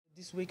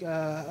This week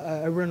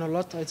I ran a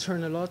lot, I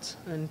trained a lot,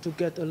 and to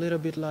get a little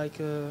bit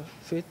like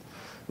fit.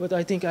 But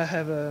I think I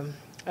have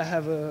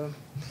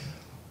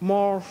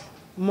more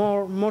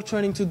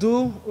training to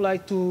do,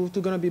 like to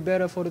gonna be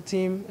better for the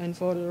team and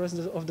for the rest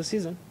of the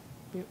season.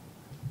 Yeah.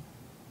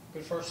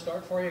 Good first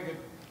start for you. Good,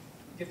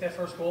 get that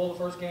first goal, the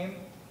first game.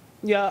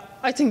 Yeah,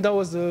 I think that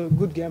was a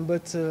good game,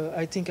 but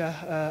I think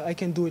I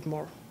can do it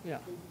more. Yeah.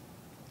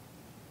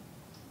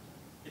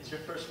 It's your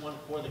first one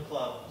for the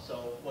club,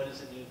 so what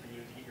does it mean for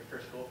you to get your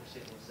first goal for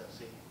St. Louis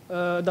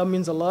FC? That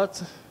means a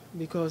lot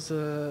because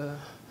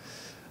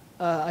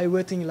I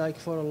waiting like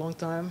for a long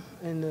time,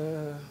 and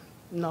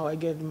now I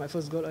get my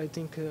first goal. I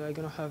think I'm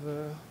gonna have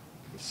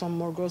some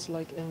more goals,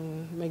 like,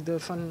 and make the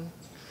fan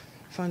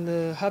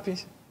happy.